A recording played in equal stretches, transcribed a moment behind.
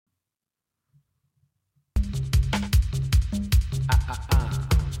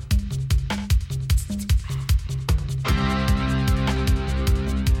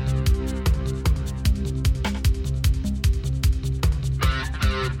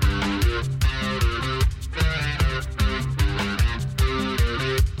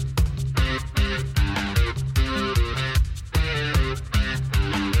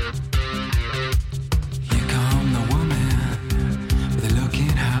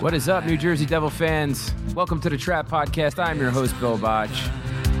What is up, New Jersey Devil fans? Welcome to the Trap Podcast. I'm your host, Bill Botch.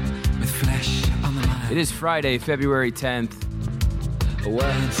 It is Friday, February 10th.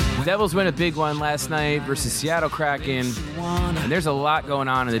 The Devils win a big one last night versus Seattle Kraken. And there's a lot going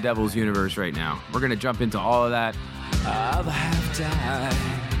on in the Devils universe right now. We're going to jump into all of that.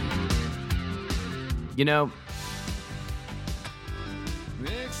 You know,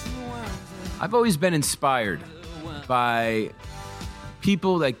 I've always been inspired by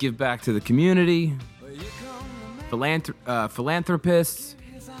people that give back to the community, philanthropists.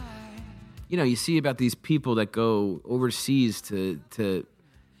 You know, you see about these people that go overseas to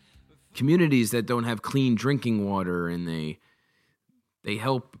communities that don't have clean drinking water, and they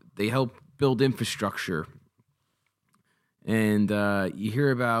help build infrastructure. And you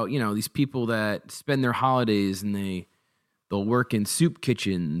hear about, you know, these people that spend their holidays and they'll work in soup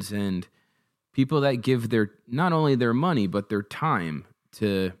kitchens, and people that give not only their money but their time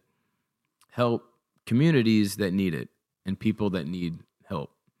to help communities that need it and people that need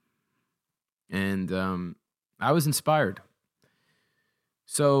help. And I was inspired.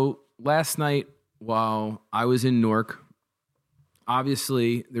 So last night, while I was in Newark,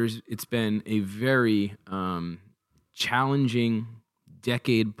 obviously it's been a very challenging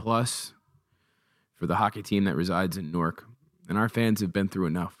decade plus for the hockey team that resides in Newark, and our fans have been through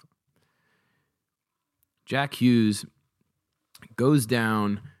enough. Jack Hughes goes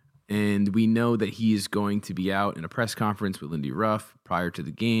down, and we know that he is going to be out in a press conference with Lindy Ruff prior to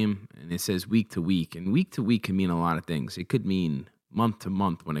the game, and it says week to week. And week to week can mean a lot of things. It could mean month to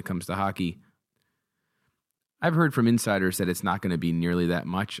month when it comes to hockey. I've heard from insiders that it's not going to be nearly that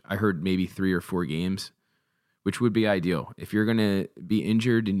much. I heard maybe 3 or 4 games, which would be ideal. If you're going to be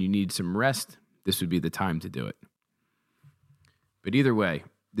injured and you need some rest, this would be the time to do it. But either way,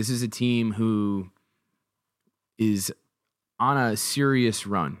 this is a team who is on a serious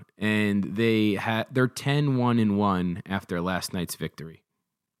run, and they're 10-1-1 after last night's victory.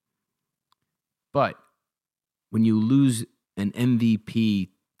 But when you lose an MVP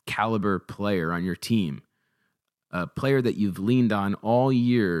caliber player on your team, a player that you've leaned on all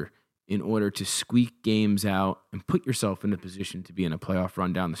year in order to squeak games out and put yourself in a position to be in a playoff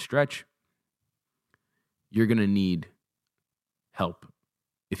run down the stretch, you're going to need help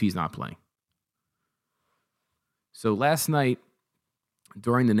if he's not playing. So last night,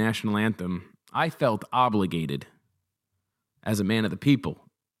 during the national anthem, I felt obligated as a man of the people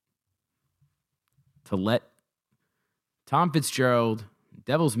to let Tom Fitzgerald,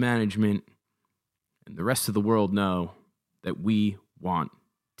 Devils management, and the rest of the world know that we want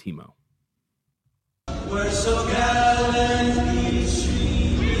Timo. We're so gallant,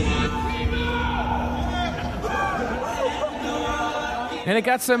 and it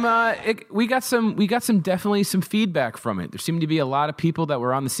got some. We got some definitely some feedback from it. There seemed to be a lot of people that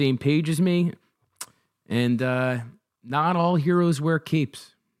were on the same page as me, and not all heroes wear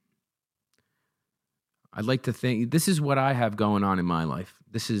capes. I'd like to think this is what I have going on in my life.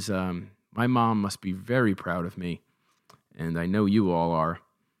 This is my mom must be very proud of me, and I know you all are.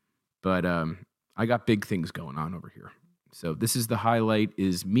 But I got big things going on over here. So this is the highlight: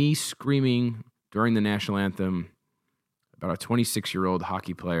 is me screaming during the national anthem about a 26-year-old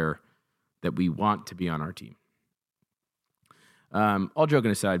hockey player that we want to be on our team. All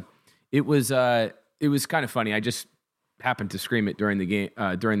joking aside, it was kind of funny. I just happened to scream it during the game,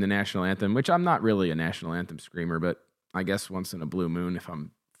 during the national anthem, which I'm not really a national anthem screamer, but I guess once in a blue moon, if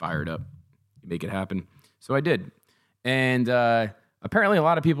I'm fired up, you make it happen. So I did, and apparently a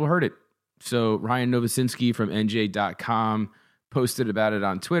lot of people heard it. So Ryan Novosinski from NJ.com posted about it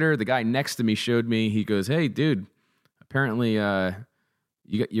on Twitter. The guy next to me showed me. He goes, "Hey, dude. Apparently,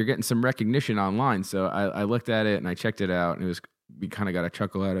 you're getting some recognition online." So I looked at it and I checked it out, and we kind of got a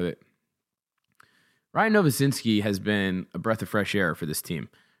chuckle out of it. Ryan Novosinski has been a breath of fresh air for this team.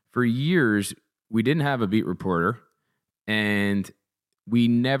 For years, we didn't have a beat reporter, and we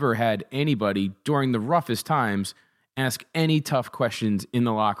never had anybody during the roughest times ask any tough questions in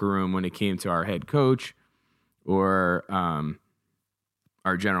the locker room when it came to our head coach or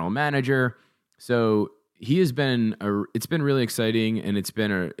our general manager. So he has been it's been really exciting, and it's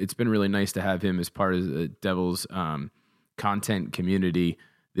been really nice to have him as part of the Devils content community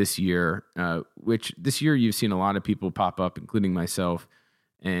this year. Which this year you've seen a lot of people pop up, including myself,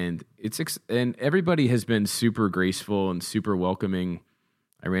 and and everybody has been super graceful and super welcoming.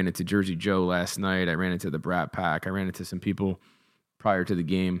 I ran into Jersey Joe last night. I ran into the Brat Pack. I ran into some people prior to the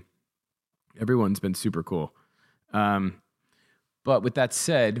game. Everyone's been super cool. But with that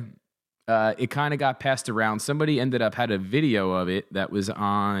said, it kind of got passed around. Somebody had a video of it that was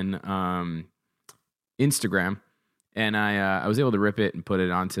on Instagram, And I was able to rip it and put it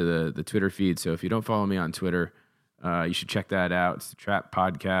onto the Twitter feed. So if you don't follow me on Twitter, you should check that out. It's the Trap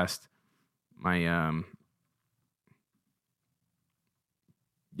Podcast.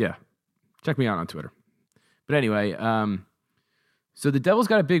 Check me out on Twitter. But anyway, so the Devils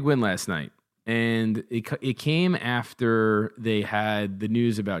got a big win last night. And it came after they had the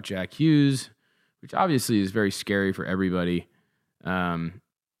news about Jack Hughes, which obviously is very scary for everybody.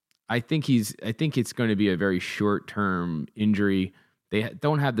 I think it's going to be a very short-term injury. They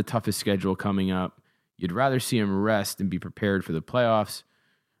don't have the toughest schedule coming up. You'd rather see him rest and be prepared for the playoffs.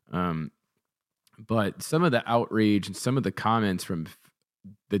 But some of the outrage and some of the comments from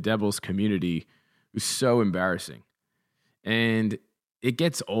the Devils community was so embarrassing. And it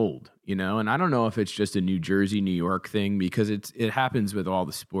gets old, and I don't know if it's just a New Jersey, New York thing, because it happens with all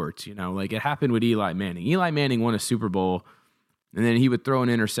the sports, like it happened with Eli Manning. Eli Manning won a Super Bowl, and then he would throw an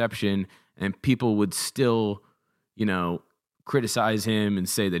interception and people would still, criticize him and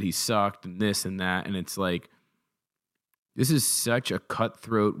say that he sucked and this and that. And it's like, this is such a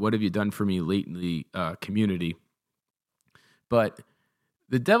cutthroat, what have you done for me lately community. But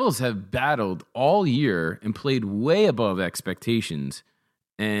the Devils have battled all year and played way above expectations.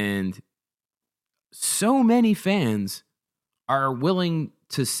 And so many fans are willing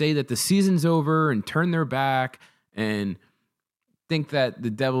to say that the season's over and turn their back and think that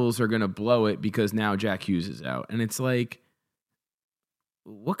the Devils are going to blow it because now Jack Hughes is out. And it's like,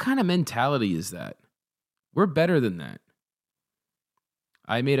 what kind of mentality is that? We're better than that.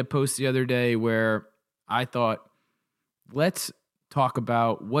 I made a post the other day where I thought, let's talk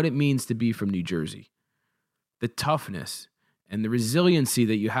about what it means to be from New Jersey. The toughness and the resiliency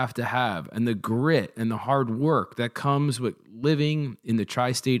that you have to have, and the grit and the hard work that comes with living in the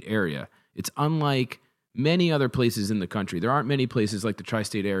tri-state area. It's unlike many other places in the country. There aren't many places like the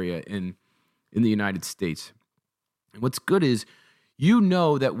tri-state area in the United States. And what's good is,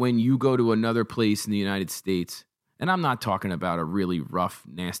 that when you go to another place in the United States, and I'm not talking about a really rough,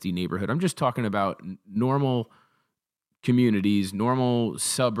 nasty neighborhood. I'm just talking about normal communities, normal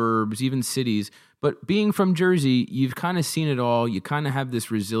suburbs, even cities. But being from Jersey, you've kind of seen it all. You kind of have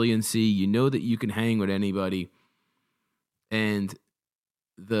this resiliency. You know that you can hang with anybody. And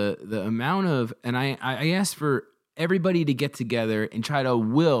the amount of, and I asked for everybody to get together and try to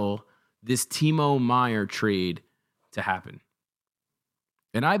will this Timo Meier trade to happen.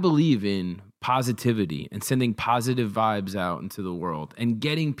 And I believe in positivity and sending positive vibes out into the world and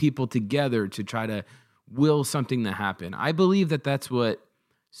getting people together to try to will something to happen. I believe that that's what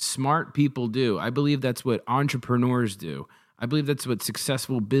smart people do. I believe that's what entrepreneurs do. I believe that's what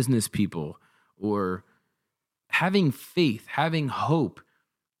successful business people, or having faith, having hope.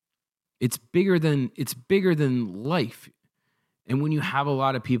 It's bigger than life. And when you have a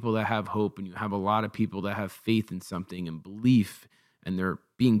lot of people that have hope, and you have a lot of people that have faith in something and belief, and they're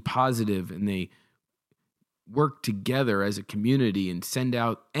being positive, and they work together as a community and send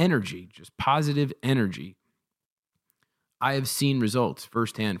out energy, just positive energy, I have seen results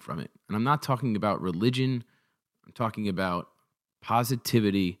firsthand from it. And I'm not talking about religion. I'm talking about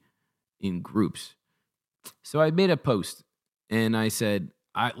positivity in groups. So I made a post and I said,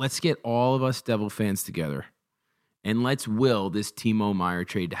 let's get all of us Devil fans together and let's will this Timo Meier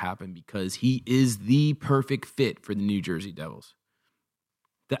trade to happen, because he is the perfect fit for the New Jersey Devils.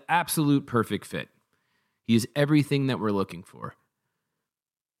 The absolute perfect fit. He is everything that we're looking for.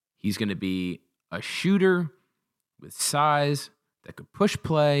 He's going to be a shooter with size that could push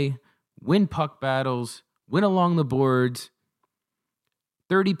play, win puck battles, win along the boards,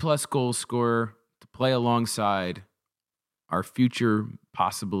 30-plus goal scorer to play alongside our future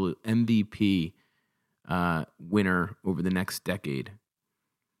possible MVP winner over the next decade.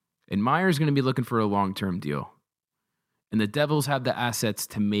 And Meier's going to be looking for a long-term deal. And the Devils have the assets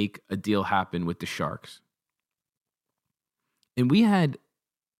to make a deal happen with the Sharks. And we had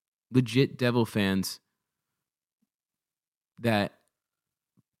legit Devil fans that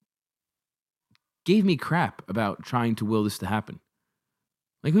gave me crap about trying to will this to happen.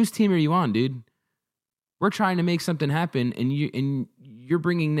 Like, whose team are you on, dude? We're trying to make something happen, and you're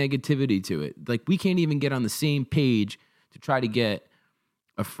bringing negativity to it. Like, we can't even get on the same page to try to get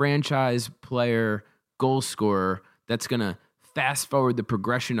a franchise player, goal scorer that's going to fast forward the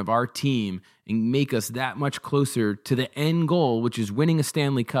progression of our team and make us that much closer to the end goal, which is winning a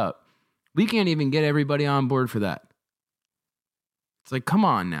Stanley Cup. We can't even get everybody on board for that. It's like, come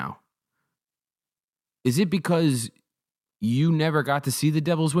on now. Is it because you never got to see the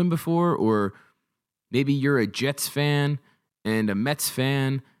Devils win before? Or maybe you're a Jets fan and a Mets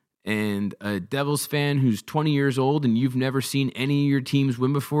fan and a Devils fan who's 20 years old and you've never seen any of your teams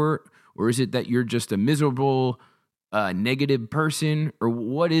win before? Or is it that you're just a miserable a negative person, or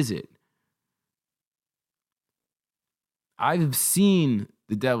what is it? I've seen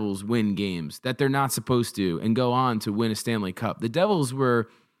the Devils win games that they're not supposed to and go on to win a Stanley Cup. The Devils were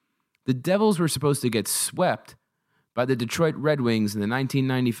supposed to get swept by the Detroit Red Wings in the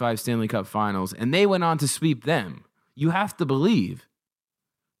 1995 Stanley Cup Finals, and they went on to sweep them. You have to believe.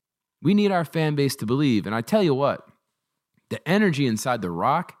 We need our fan base to believe. And I tell you what, the energy inside the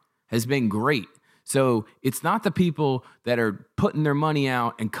Rock has been great. So it's not the people that are putting their money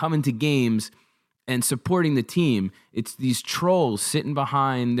out and coming to games and supporting the team. It's these trolls sitting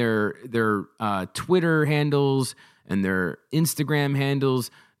behind their Twitter handles and their Instagram handles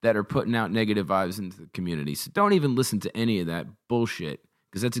that are putting out negative vibes into the community. So don't even listen to any of that bullshit,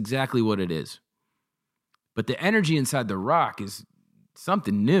 because that's exactly what it is. But the energy inside the Rock is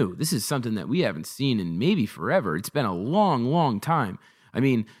something new. This is something that we haven't seen in maybe forever. It's been a long, long time. I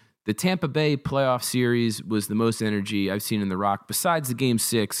mean, the Tampa Bay playoff series was the most energy I've seen in the Rock, besides the Game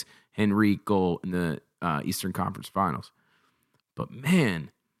 6 Henrique goal in the Eastern Conference Finals. But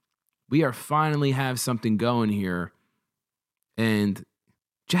man, we are finally have something going here, and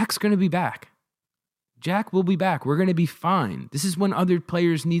Jack's going to be back. Jack will be back. We're going to be fine. This is when other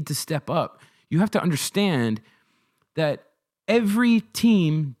players need to step up. You have to understand that every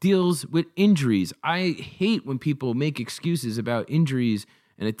team deals with injuries. I hate when people make excuses about injuries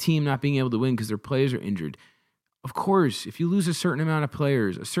and a team not being able to win because their players are injured. Of course, if you lose a certain amount of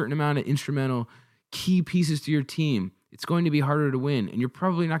players, a certain amount of instrumental key pieces to your team, it's going to be harder to win, and you're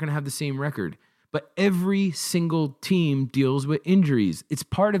probably not going to have the same record. But every single team deals with injuries. It's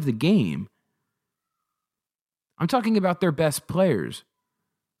part of the game. I'm talking about their best players.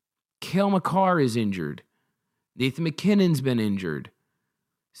 Cale Makar is injured. Nathan McKinnon's been injured.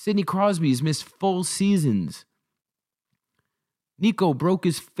 Sidney Crosby's missed full seasons. Nico broke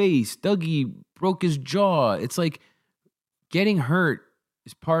his face. Dougie broke his jaw. It's like getting hurt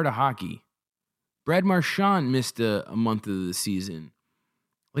is part of hockey. Brad Marchand missed a month of the season.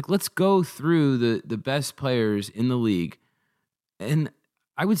 Like, let's go through the best players in the league. And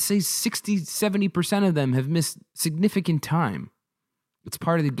I would say 60, 70% of them have missed significant time. It's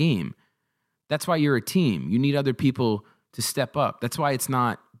part of the game. That's why you're a team. You need other people to step up. That's why it's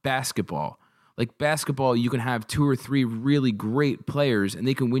not basketball. Like basketball, you can have 2 or 3 really great players and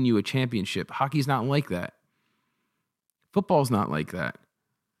they can win you a championship. Hockey's not like that. Football's not like that.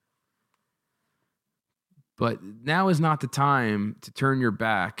 But now is not the time to turn your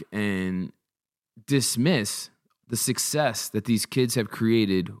back and dismiss the success that these kids have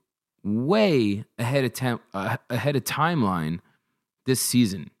created way ahead of timeline this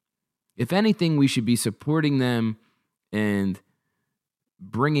season. If anything, we should be supporting them and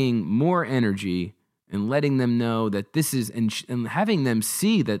bringing more energy and letting them know that this is, and having them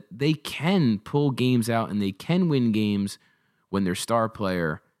see that they can pull games out and they can win games when their star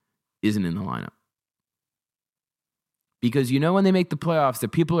player isn't in the lineup. Because you know when they make the playoffs that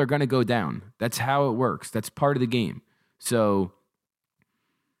people are going to go down. That's how it works. That's part of the game. So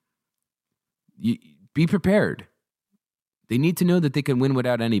be prepared. They need to know that they can win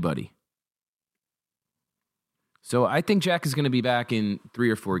without anybody. So I think Jack is going to be back in 3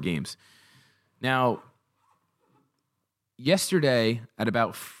 or 4 games. Now, yesterday at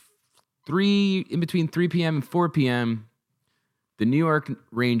about in between 3 p.m. and 4 p.m., the New York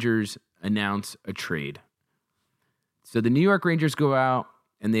Rangers announce a trade. So the New York Rangers go out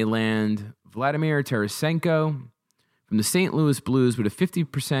and they land Vladimir Tarasenko from the St. Louis Blues with a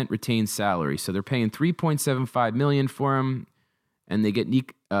 50% retained salary. So they're paying $3.75 million for him, and they get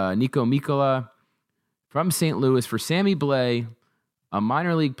Nico Mikkola from St. Louis for Sammy Blais, a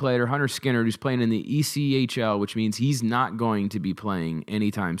minor league player, Hunter Skinner, who's playing in the ECHL, which means he's not going to be playing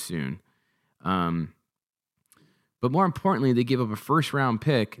anytime soon. But more importantly, they give up a first-round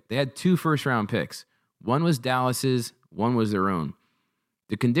pick. They had 2 first-round picks. One was Dallas's, one was their own.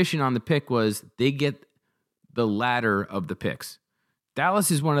 The condition on the pick was they get the latter of the picks.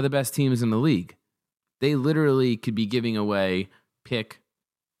 Dallas is one of the best teams in the league. They literally could be giving away pick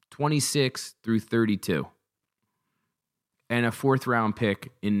 26 through 32 and a 4th-round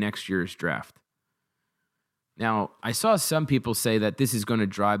pick in next year's draft. Now, I saw some people say that this is going to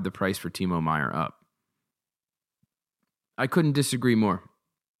drive the price for Timo Meier up. I couldn't disagree more.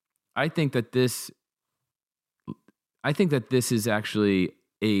 I think that this is actually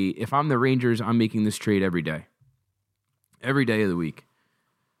if I'm the Rangers, I'm making this trade every day. Every day of the week.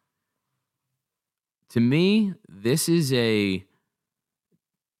 To me, this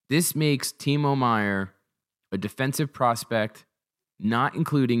makes Timo Meier a defensive prospect, not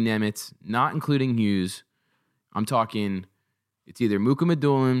including Nemitz, not including Hughes. I'm talking, it's either Muka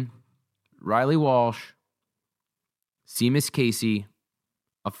Medulin, Riley Walsh, Seamus Casey,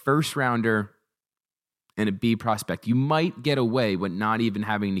 a first rounder, and a B prospect. You might get away with not even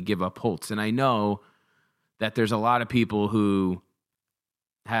having to give up Holtz. And I know that there's a lot of people who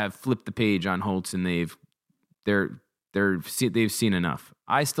have flipped the page on Holtz and they've seen enough.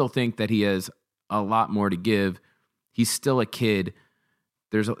 I still think that he has a lot more to give. He's still a kid.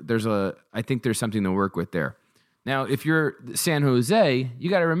 I think there's something to work with there. Now, if you're San Jose, you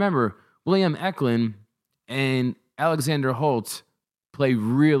got to remember William Eklund and Alexander Holtz play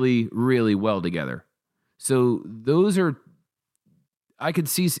really, really well together. So I could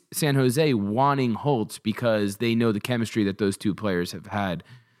see San Jose wanting Holtz because they know the chemistry that those two players have had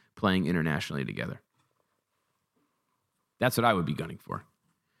playing internationally together. That's what I would be gunning for.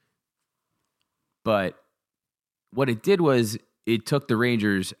 But what it did was it took the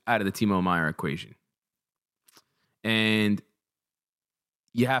Rangers out of the Timo Meier equation. And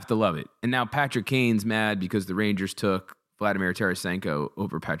you have to love it. And now Patrick Kane's mad because the Rangers took Vladimir Tarasenko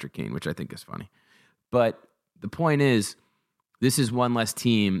over Patrick Kane, which I think is funny. But the point is, this is one less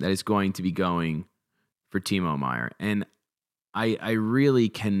team that is going to be going for Timo Meier. And I really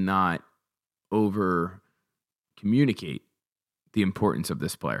cannot over communicate the importance of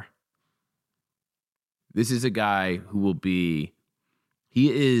this player. This is a guy who he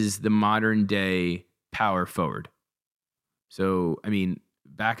is the modern day power forward. So, I mean,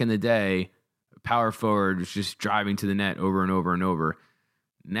 back in the day, power forward was just driving to the net over and over and over.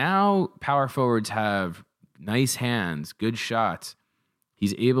 Now, power forwards have nice hands, good shots.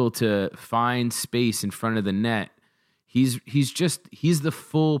 He's able to find space in front of the net. He's the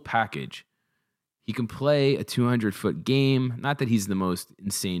full package. He can play a 200-foot game. Not that he's the most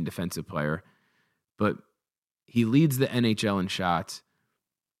insane defensive player, but he leads the NHL in shots.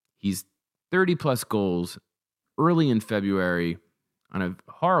 He's 30-plus goals early in February on a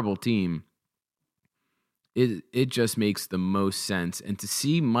horrible team. It just makes the most sense. And to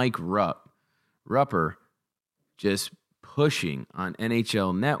see Mike Rupper just pushing on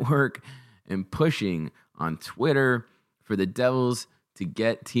NHL Network and pushing on Twitter for the Devils to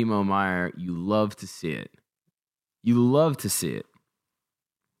get Timo Meier, you love to see it. You love to see it.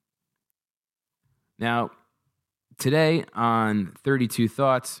 Now, today on 32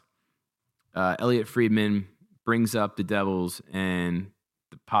 Thoughts, Elliot Friedman brings up the Devils and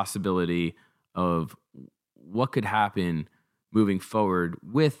the possibility of what could happen moving forward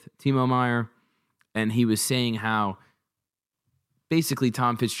with Timo Meier. And he was saying how basically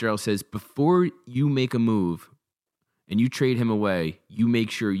Tom Fitzgerald says, before you make a move and you trade him away, you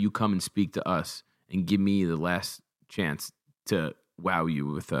make sure you come and speak to us and give me the last chance to wow you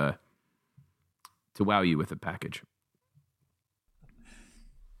with a package.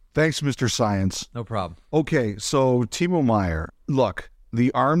 Thanks, Mr. Science. No problem. Okay, so Timo Meier. Look, the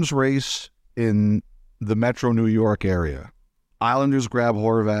arms race in the Metro New York area. Islanders grab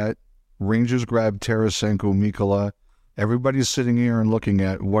Horvat. Rangers grab Tarasenko, Mikkola. Everybody's sitting here and looking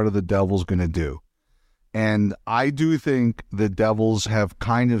at what are the Devils going to do. And I do think the Devils have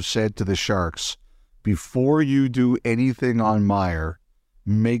kind of said to the Sharks, before you do anything on Meier,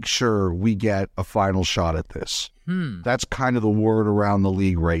 make sure we get a final shot at this. That's kind of the word around the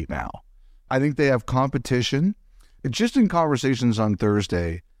league right now. I think they have competition. Just in conversations on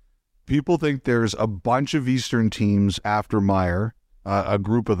Thursday, people think there's a bunch of Eastern teams after Meier, a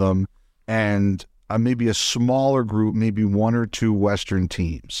group of them, and maybe a smaller group, maybe one or two Western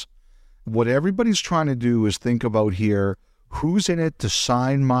teams. What everybody's trying to do is think about here, who's in it to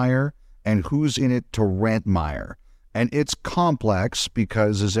sign Meier and who's in it to rent Meier. And it's complex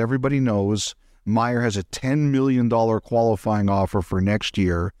because, as everybody knows, Meier has a $10 million qualifying offer for next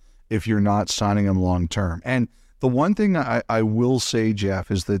year if you're not signing him long term. And the one thing I will say, Jeff,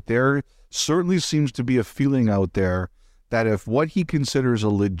 is that there certainly seems to be a feeling out there that if what he considers a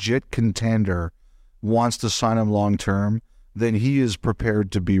legit contender wants to sign him long term, then he is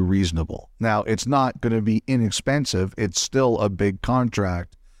prepared to be reasonable. Now, it's not going to be inexpensive. It's still a big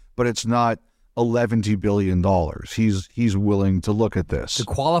contract, but it's not $11 billion. He's willing to look at this. The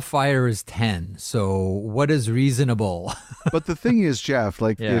qualifier is 10, so what is reasonable? But the thing is, Jeff,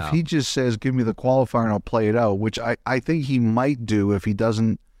 if he just says, give me the qualifier and I'll play it out, which I think he might do if he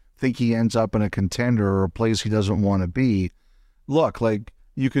doesn't think he ends up in a contender or a place he doesn't want to be. Look,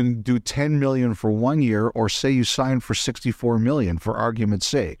 you can do $10 million for 1 year, or say you sign for $64 million for argument's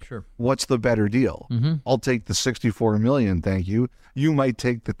sake. Sure. What's the better deal? Mm-hmm. I'll take the $64 million, thank you. You might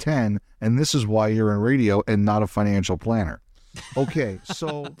take the 10, and this is why you're in radio and not a financial planner. Okay,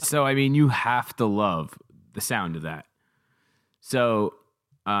 so I mean, you have to love the sound of that. So,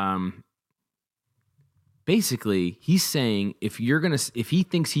 basically he's saying if he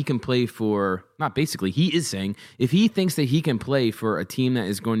thinks he can play for, not basically, he is saying if he thinks that he can play for a team that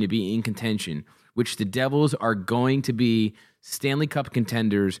is going to be in contention, which the Devils are going to be Stanley Cup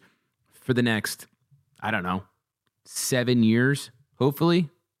contenders for the next, I don't know, 7 years, hopefully,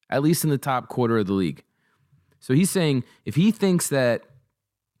 at least in the top quarter of the league. So he's saying if he thinks that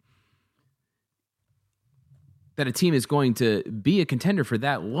a team is going to be a contender for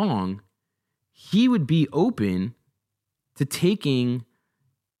that long, he would be open to taking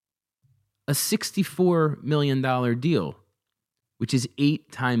a $64 million deal, which is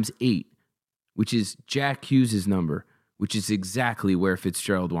 8 times 8, which is Jack Hughes' number, which is exactly where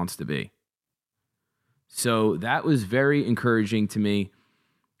Fitzgerald wants to be. So that was very encouraging to me.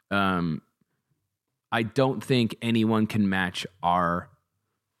 I don't think anyone can match our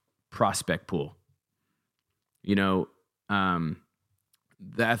prospect pool. You know,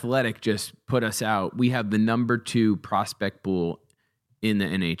 The Athletic just put us out. We have the number 2 prospect pool in the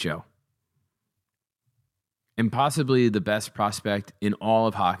NHL. And possibly the best prospect in all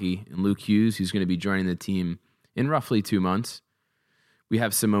of hockey, in Luke Hughes, who's going to be joining the team in roughly 2 months. We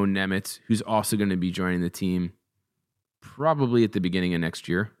have Simone Nemitz, who's also going to be joining the team probably at the beginning of next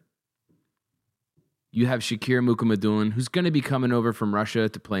year. You have Shakir Mukhamadullin, who's going to be coming over from Russia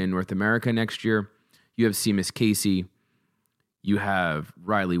to play in North America next year. You have Seamus Casey. You have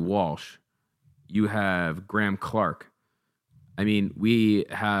Riley Walsh. You have Graham Clark. I mean, we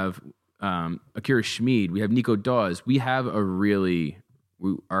have Akira Schmid. We have Nico Dawes. We have a really...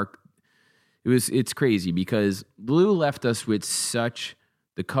 It's crazy because Lou left us with such...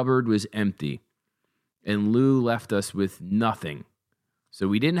 The cupboard was empty. And Lou left us with nothing. So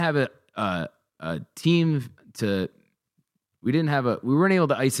we didn't have a team to... We weren't able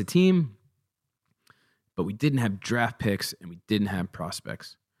to ice a team, but we didn't have draft picks and we didn't have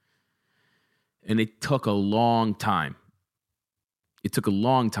prospects. And it took a long time. It took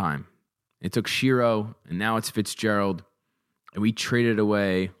Shiro, and now it's Fitzgerald. And we traded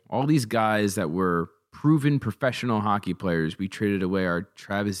away all these guys that were proven professional hockey players. We traded away our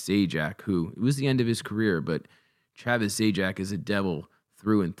Travis Zajac, who, it was the end of his career, but Travis Zajac is a Devil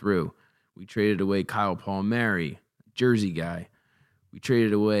through and through. We traded away Kyle Palmieri, Jersey guy. We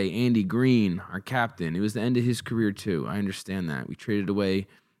traded away Andy Green, our captain. It was the end of his career too. I understand that. We traded away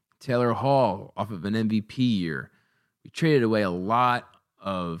Taylor Hall off of an MVP year. We traded away a lot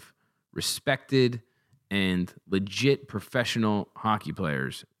of respected and legit professional hockey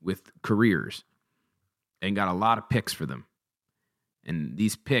players with careers and got a lot of picks for them. And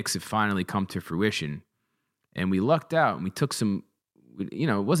these picks have finally come to fruition. And we lucked out and we took some,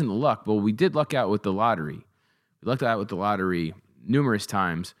 it wasn't luck, but we did luck out with the lottery. We lucked out with the lottery numerous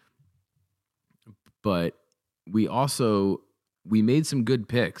times, but we made some good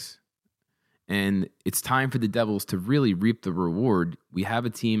picks. And it's time for the Devils to really reap the reward. We have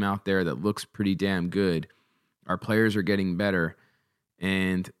a team out there that looks pretty damn good. Our players are getting better.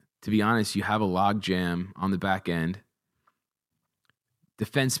 And to be honest, you have a logjam on the back end.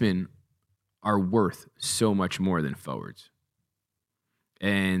 Defensemen are worth so much more than forwards.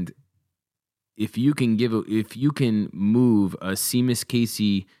 And if you can move a Seamus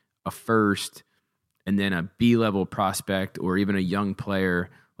Casey, a first, and then a B-level prospect, or even a young player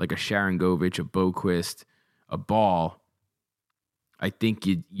like a Sharon Govich, a Boquist, a Ball, I think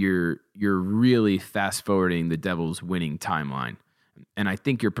you're really fast-forwarding the Devils' winning timeline. And I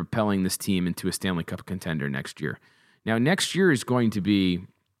think you're propelling this team into a Stanley Cup contender next year. Now, next year is going to be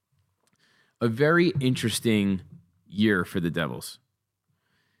a very interesting year for the Devils.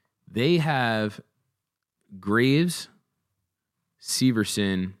 They have Graves,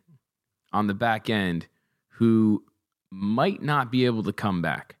 Severson on the back end who might not be able to come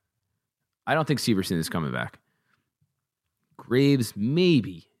back. I don't think Severson is coming back. Graves,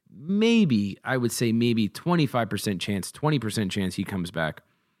 maybe, I would say maybe 25% chance, 20% chance he comes back.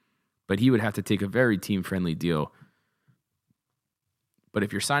 But he would have to take a very team-friendly deal. But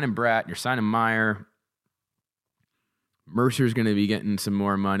if you're signing Bratt, you're signing Meier, Mercer's going to be getting some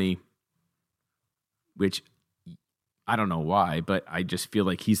more money, which I don't know why, but I just feel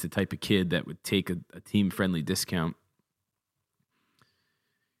like he's the type of kid that would take a team-friendly discount.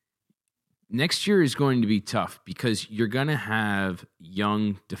 Next year is going to be tough because you're going to have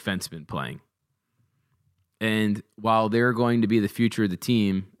young defensemen playing. And while they're going to be the future of the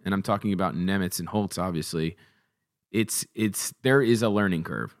team, and I'm talking about Nemitz and Holtz, obviously, there is a learning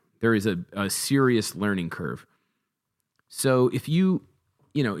curve. There is a serious learning curve. So if you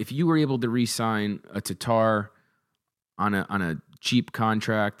were able to re-sign a Tatar on a cheap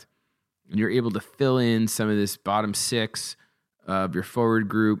contract, and you're able to fill in some of this bottom six of your forward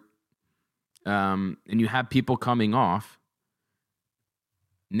group, and you have people coming off,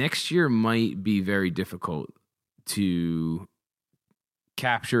 next year might be very difficult to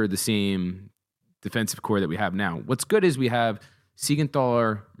capture the same defensive core that we have now. What's good is we have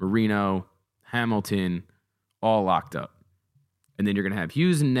Siegenthaler, Marino, Hamilton all locked up. And then you're going to have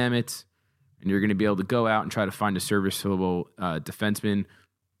Hughes and Nemitz, and you're going to be able to go out and try to find a serviceable defenseman.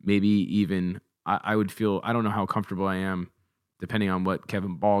 Maybe even, I would feel, I don't know how comfortable I am, depending on what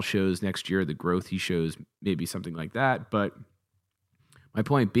Kevin Ball shows next year, the growth he shows, maybe something like that. But my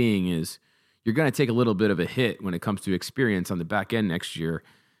point being is you're going to take a little bit of a hit when it comes to experience on the back end next year.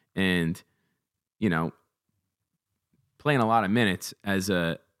 And, you know, playing a lot of minutes as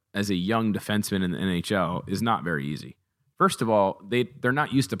a young defenseman in the NHL is not very easy. First of all, they're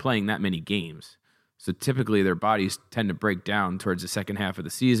not used to playing that many games. So typically their bodies tend to break down towards the second half of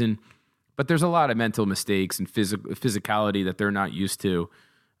the season. But there's a lot of mental mistakes and physicality that they're not used to.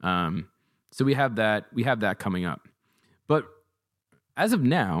 So we have that coming up. But as of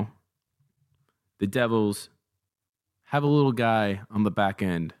now, the Devils have a little guy on the back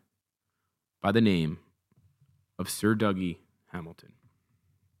end by the name of Sir Dougie Hamilton.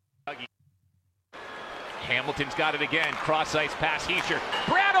 Hamilton's got it again. Cross-ice pass, Heischer.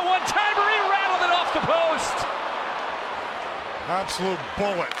 Brad, a one-timer, he rattled it off the post. Absolute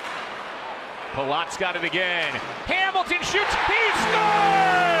bullet. Palat's got it again. Hamilton shoots, he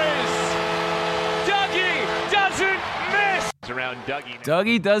scores! Dougie doesn't miss! It's around Dougie.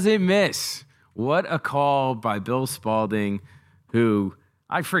 Dougie doesn't miss. What a call by Bill Spaulding, who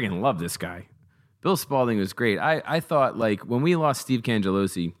I friggin' love this guy. Bill Spaulding was great. I thought, like, when we lost Steve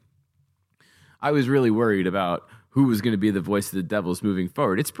Cangelosi, I was really worried about who was going to be the voice of the Devils moving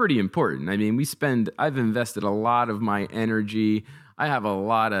forward. It's pretty important. I mean, I've invested a lot of my energy. I have a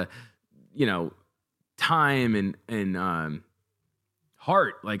lot of, time and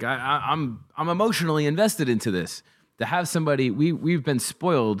heart. Like I'm emotionally invested into this. To have somebody, we've been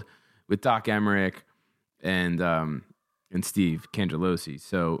spoiled with Doc Emmerich and Steve Cangelosi.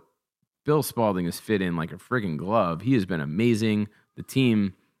 So Bill Spaulding has fit in like a friggin' glove. He has been amazing. The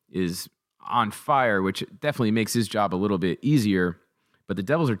team is on fire, which definitely makes his job a little bit easier. But the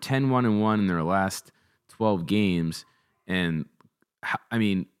Devils are 10-1-1 in their last 12 games. And I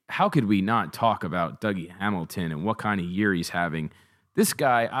mean, how could we not talk about Dougie Hamilton and what kind of year he's having? This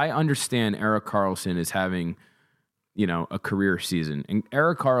guy, I understand Erik Karlsson is having, a career season. And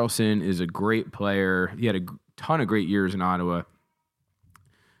Erik Karlsson is a great player. He had a ton of great years in Ottawa.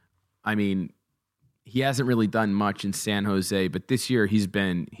 I mean, he hasn't really done much in San Jose, but this year he's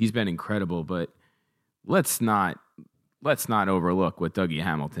been incredible. But let's not overlook what Dougie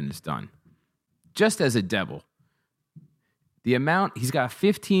Hamilton has done. Just as a Devil, the amount he's got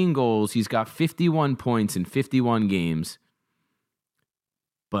 15 goals, he's got 51 points in 51 games.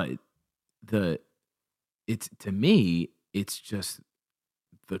 But to me, it's just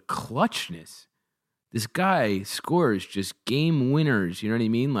the clutchness. This guy scores just game winners. You know what I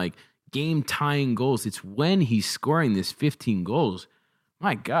mean? Like, game tying goals. It's when he's scoring this 15 goals.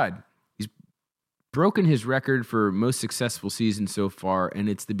 My God, he's broken his record for most successful season so far, and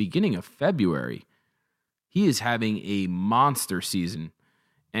it's the beginning of February. He is having a monster season,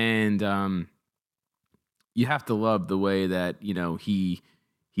 and you have to love the way that he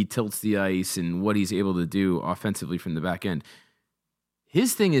tilts the ice and what he's able to do offensively from the back end.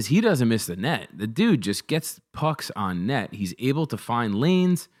 His thing is he doesn't miss the net. The dude just gets pucks on net. He's able to find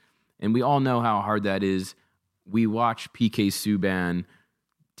lanes. And we all know how hard that is. We watch PK Subban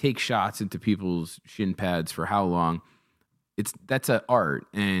take shots into people's shin pads for how long? That's an art.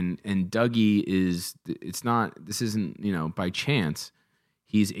 And Dougie this isn't by chance.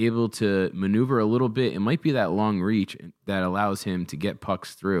 He's able to maneuver a little bit. It might be that long reach that allows him to get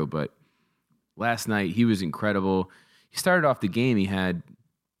pucks through. But last night he was incredible. He started off the game. He had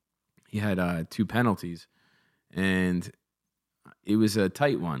 2 penalties, and it was a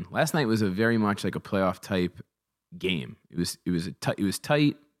tight one. Last night was a very much like a playoff type game. It was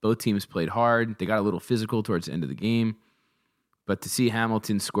tight. Both teams played hard. They got a little physical towards the end of the game. But to see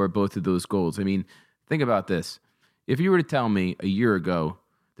Hamilton score both of those goals, I mean, think about this. If you were to tell me a year ago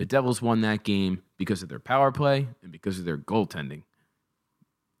the Devils won that game because of their power play and because of their goaltending,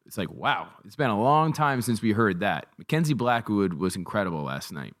 it's like, wow, it's been a long time since we heard that. Mackenzie Blackwood was incredible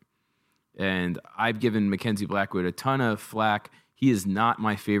last night. And I've given Mackenzie Blackwood a ton of flack. He is not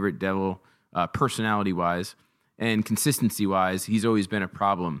my favorite Devil, personality-wise. And consistency-wise, he's always been a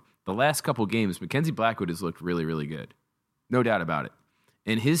problem. The last couple games, Mackenzie Blackwood has looked really, really good. No doubt about it.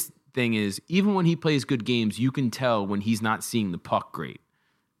 And his thing is, even when he plays good games, you can tell when he's not seeing the puck great.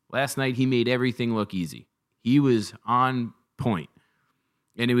 Last night, he made everything look easy. He was on point.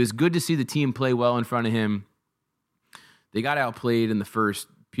 And it was good to see the team play well in front of him. They got outplayed in the first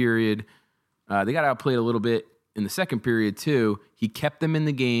period. They got outplayed a little bit in the second period, too. He kept them in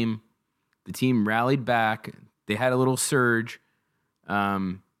the game. The team rallied back. They had a little surge.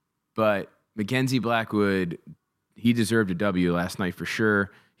 But Mackenzie Blackwood, he deserved a W last night for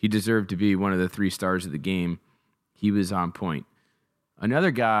sure. He deserved to be one of the 3 stars of the game. He was on point.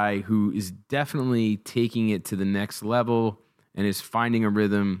 Another guy who is definitely taking it to the next level and is finding a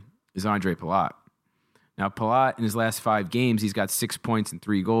rhythm is Andre Palat. Now, Palat, in his last 5 games, he's got 6 points and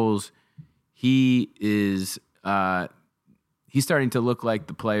 3 goals. He is he's starting to look like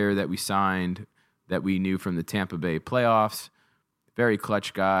the player that we signed, that we knew from the Tampa Bay playoffs. Very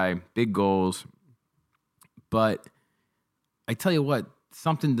clutch guy, big goals. But I tell you what,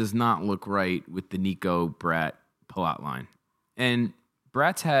 something does not look right with the Nico Bratt Palat line. And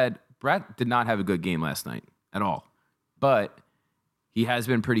Bratt did not have a good game last night at all. But he has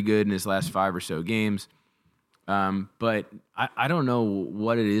been pretty good in his last 5 or so games. But I don't know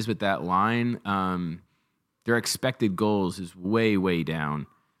what it is with that line. Their expected goals is way, way down.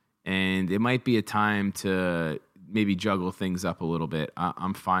 And it might be a time to maybe juggle things up a little bit.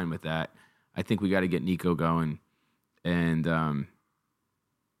 I'm fine with that. I think we got to get Nico going. And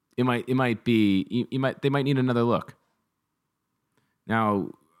they might need another look.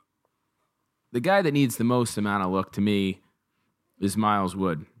 Now, the guy that needs the most amount of look to me is Miles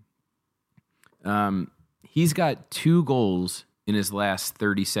Wood. He's got 2 goals in his last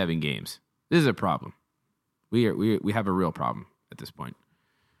 37 games. This is a problem. We have a real problem at this point.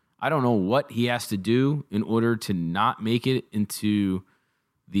 I don't know what he has to do in order to not make it into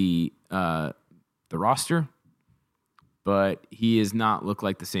the roster, but he does not look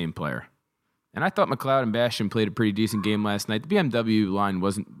like the same player. And I thought McLeod and Bastian played a pretty decent game last night. The BMW line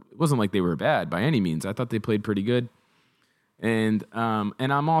wasn't like they were bad by any means. I thought they played pretty good. And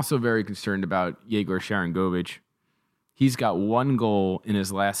I'm also very concerned about Yegor Sharangovich. He's got 1 goal in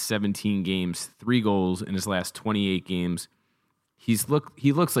his last 17 games, 3 goals in his last 28 games. He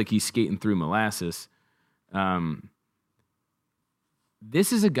looks like he's skating through molasses.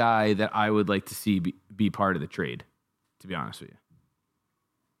 This is a guy that I would like to see be part of the trade, to be honest with you.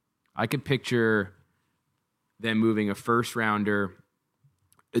 I could picture them moving a first rounder,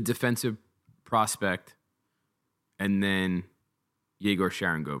 a defensive prospect, and then Yegor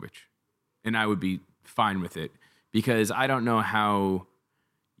Sharangovich. And I would be fine with it because I don't know how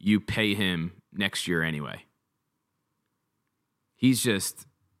you pay him next year anyway. He's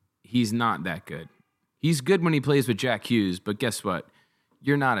not that good. He's good when he plays with Jack Hughes, but guess what?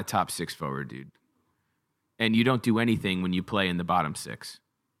 You're not a top 6 forward, dude. And you don't do anything when you play in the bottom 6.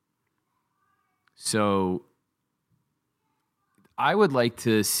 So I would like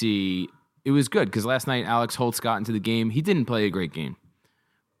to see, it was good because last night Alex Holtz got into the game. He didn't play a great game,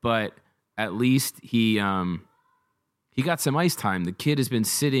 but at least he got some ice time. The kid has been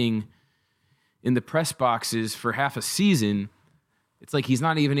sitting in the press boxes for half a season. It's like he's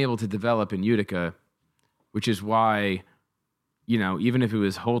not even able to develop in Utica, which is why, even if it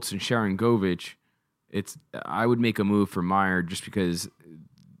was Holtz and Sharangovich, I would make a move for Meier just because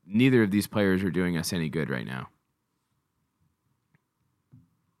neither of these players are doing us any good right now.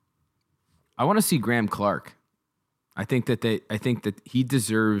 I want to see Graham Clark. I think that he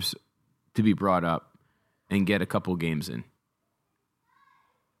deserves to be brought up and get a couple games in.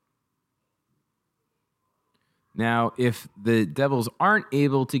 Now, if the Devils aren't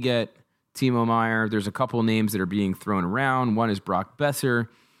able to get Timo Meier, there's a couple names that are being thrown around. One is Brock Besser.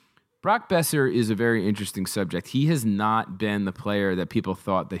 Brock Besser is a very interesting subject. He has not been the player that people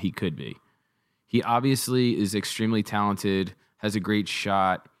thought that he could be. He obviously is extremely talented, has a great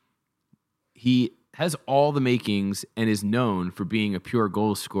shot. He has all the makings and is known for being a pure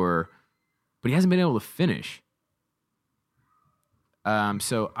goal scorer, but he hasn't been able to finish.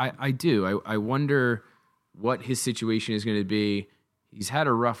 So I wonder what his situation is going to be. He's had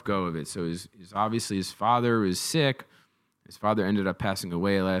a rough go of it. So obviously his father was sick. His father ended up passing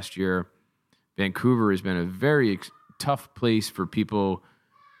away last year. Vancouver has been a very tough place for people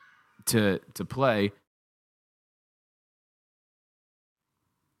to play.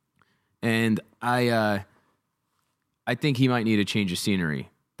 And I think he might need a change of scenery.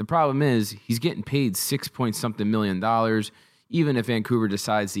 The problem is he's getting paid $6-point-something million. Even if Vancouver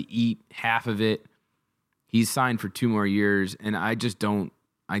decides to eat half of it, he's signed for 2 more years, and I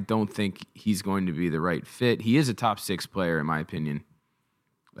don't think he's going to be the right fit. He is a top 6 player, in my opinion.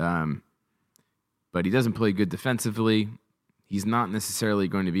 But he doesn't play good defensively. He's not necessarily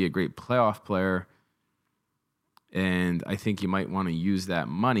going to be a great playoff player. And I think you might want to use that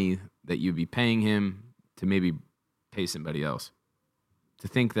money that you'd be paying him to maybe pay somebody else. to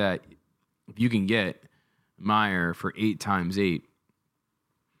think that if you can get Meier for 8 times 8,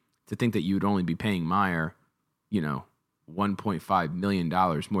 to think that you would only be paying Meier, $1.5 million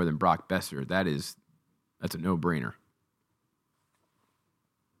more than Brock Besser, that's a no-brainer.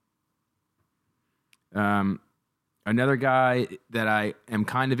 Another guy that I am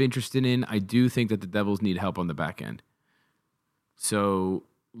kind of interested in, I do think that the Devils need help on the back end. So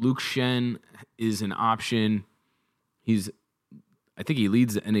Luke Shen is an option. I think he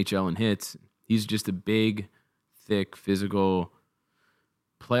leads the NHL in hits. He's just a big, thick, physical,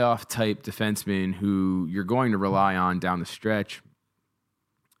 playoff-type defenseman who you're going to rely on down the stretch.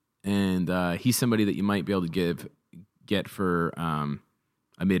 And he's somebody that you might be able to get for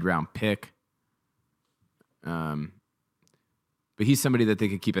a mid-round pick. But he's somebody that they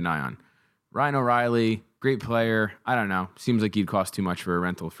could keep an eye on. Ryan O'Reilly, great player. I don't know. Seems like he'd cost too much for a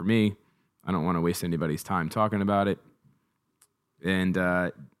rental for me. I don't want to waste anybody's time talking about it. And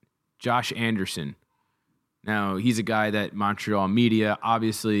Josh Anderson. Now, he's a guy that Montreal media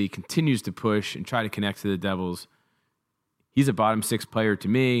obviously continues to push and try to connect to the Devils. He's a bottom 6 player to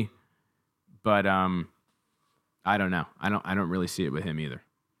me, but I don't know. I don't really see it with him either.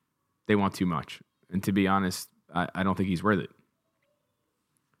 They want too much. And to be honest, I don't think he's worth it.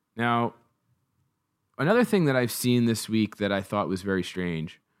 Now, another thing that I've seen this week that I thought was very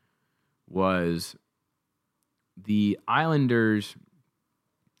strange was the Islanders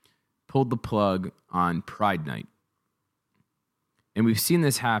pulled the plug on Pride Night. And we've seen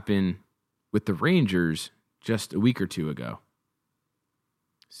this happen with the Rangers just a week or two ago.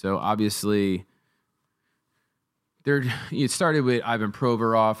 So obviously, it started with Ivan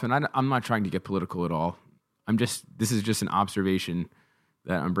Provorov, and I'm not trying to get political at all. This is just an observation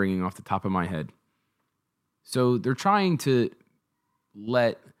that I'm bringing off the top of my head. So they're trying to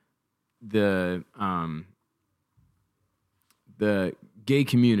let the gay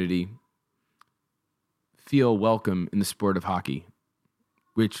community feel welcome in the sport of hockey,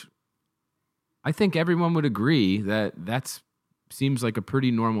 which I think everyone would agree that seems like a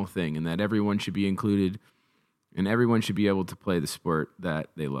pretty normal thing, and that everyone should be included and everyone should be able to play the sport that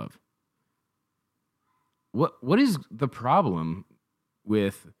they love. What is the problem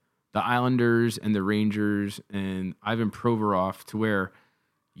with the Islanders and the Rangers and Ivan Provorov to where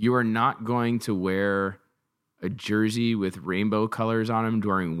you are not going to wear a jersey with rainbow colors on them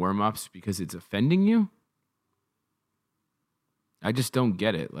during warm-ups because it's offending you? I just don't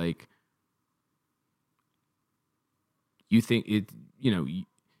get it. Like, you think it, you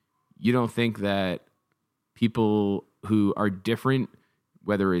don't think that people who are different,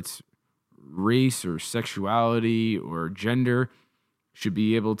 whether it's race or sexuality or gender, should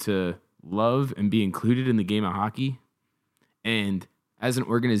be able to love and be included in the game of hockey? And as an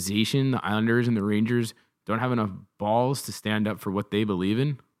organization, the Islanders and the Rangers don't have enough balls to stand up for what they believe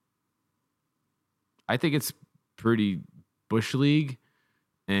in? I think it's pretty Bush League,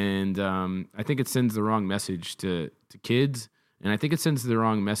 and I think it sends the wrong message to kids, and I think it sends the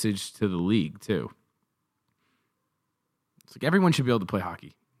wrong message to the league, too. It's like everyone should be able to play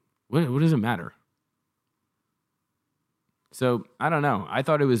hockey. What does it matter? So, I don't know. I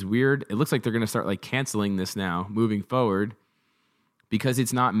thought it was weird. It looks like they're going to start canceling this now, moving forward, because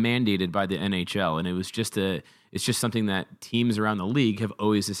it's not mandated by the NHL, and it's just something that teams around the league have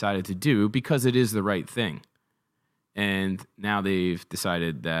always decided to do because it is the right thing. And now they've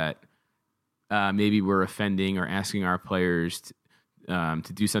decided that maybe we're offending or asking our players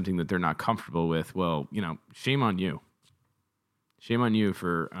to do something that they're not comfortable with. Well, shame on you. Shame on you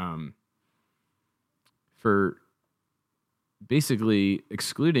for basically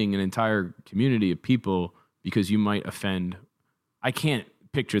excluding an entire community of people because you might offend. I can't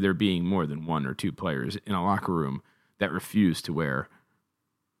picture there being more than 1 or 2 players in a locker room that refuse to wear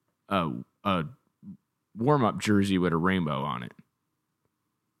a warm-up jersey with a rainbow on it.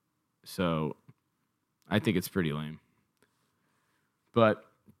 So I think it's pretty lame. But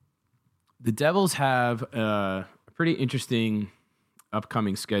the Devils have a pretty interesting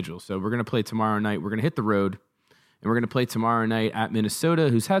upcoming schedule. So we're going to play tomorrow night. We're going to hit the road, and we're going to play tomorrow night at Minnesota,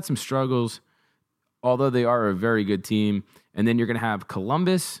 who's had some struggles, although they are a very good team. And then you're going to have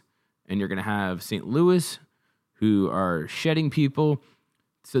Columbus, and you're going to have St. Louis, who are shedding people.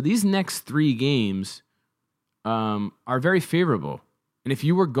 So these next 3 games are very favorable. And if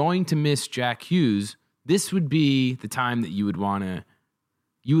you were going to miss Jack Hughes, this would be the time that you would want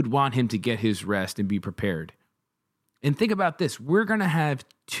him to get his rest and be prepared. And think about this. We're going to have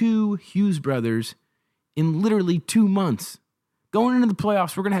 2 Hughes brothers in literally 2 months. Going into the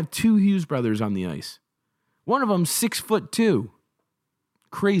playoffs, we're going to have 2 Hughes brothers on the ice. One of them 6'2".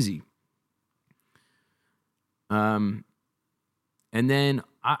 Crazy. And then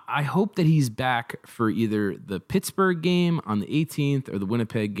I hope that he's back for either the Pittsburgh game on the 18th or the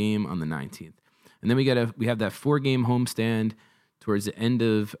Winnipeg game on the 19th. And then we have that 4-game homestand towards the end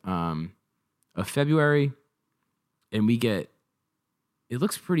of February, and it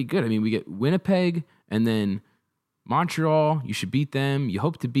looks pretty good. I mean, we get Winnipeg and then Montreal. You should beat them. You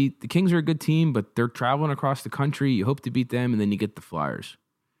hope to beat the Kings are a good team, but they're traveling across the country. You hope to beat them, and then you get the Flyers.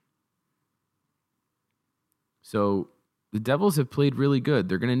 So the Devils have played really good.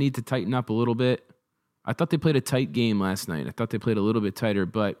 They're going to need to tighten up a little bit. I thought they played a tight game last night. I thought they played a little bit tighter,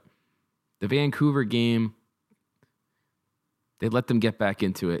 but the Vancouver game, they let them get back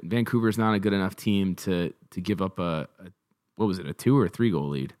into it. Vancouver's not a good enough team to give up a 2 or 3 goal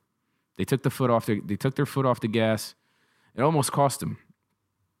lead. They took their foot off the gas. It almost cost them.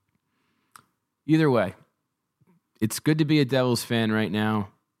 Either way, it's good to be a Devils fan right now,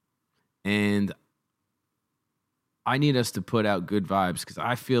 and I need us to put out good vibes because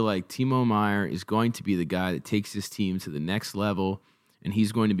I feel like Timo Meier is going to be the guy that takes this team to the next level, and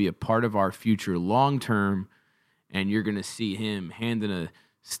he's going to be a part of our future long term. And you're going to see him handing a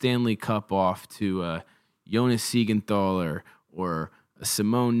Stanley Cup off to Jonas Siegenthaler or a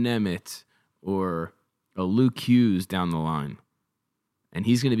Simone Nemeth or a Luke Hughes down the line. And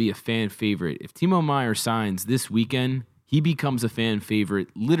he's going to be a fan favorite. If Timo Meier signs this weekend, he becomes a fan favorite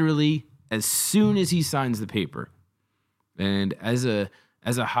literally as soon as he signs the paper. And as a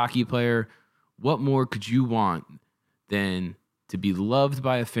hockey player, what more could you want than to be loved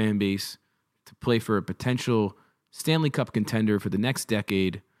by a fan base, to play for a potential Stanley Cup contender for the next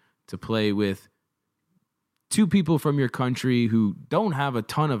decade, to play with 2 people from your country who don't have a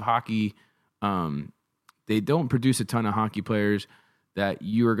ton of hockey. They don't produce a ton of hockey players that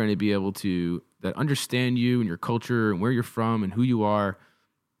you are going to be able to, that understand you and your culture and where you're from and who you are.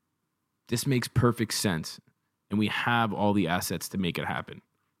 This makes perfect sense. And we have all the assets to make it happen.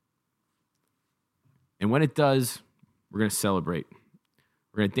 And when it does, we're going to celebrate.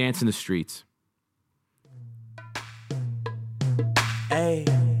 We're going to dance in the streets. Hey.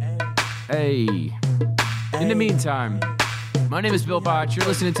 In the meantime, my name is Bill Botch. You're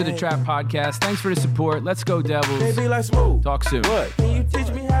listening to the Trap Podcast. Thanks for the support. Let's go, Devils. Baby, like smooth. Talk soon. What? Can you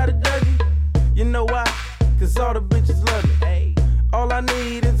teach me how to Dougie? You know why? Cause all the bitches love me. Hey. All I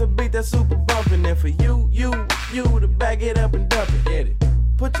need is a beat that's super bumpin'. And for you to back it up and dump it. Get it.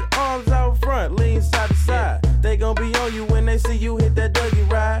 Put your arms out front, lean side to side. They gon' be on you when they see you hit that Dougie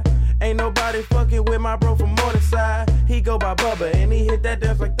ride. Ain't nobody fucking with my bro from Morningside. He go by Bubba and he hit that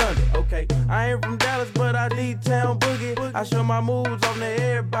dance like thunder. Okay, I ain't from Dallas, but I need town boogie. I show my moves on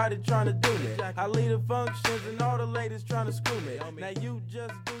there, everybody tryna do me. I lead the functions and all the ladies tryna screw me. Now you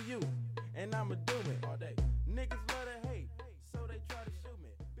just do you, and I'ma do it.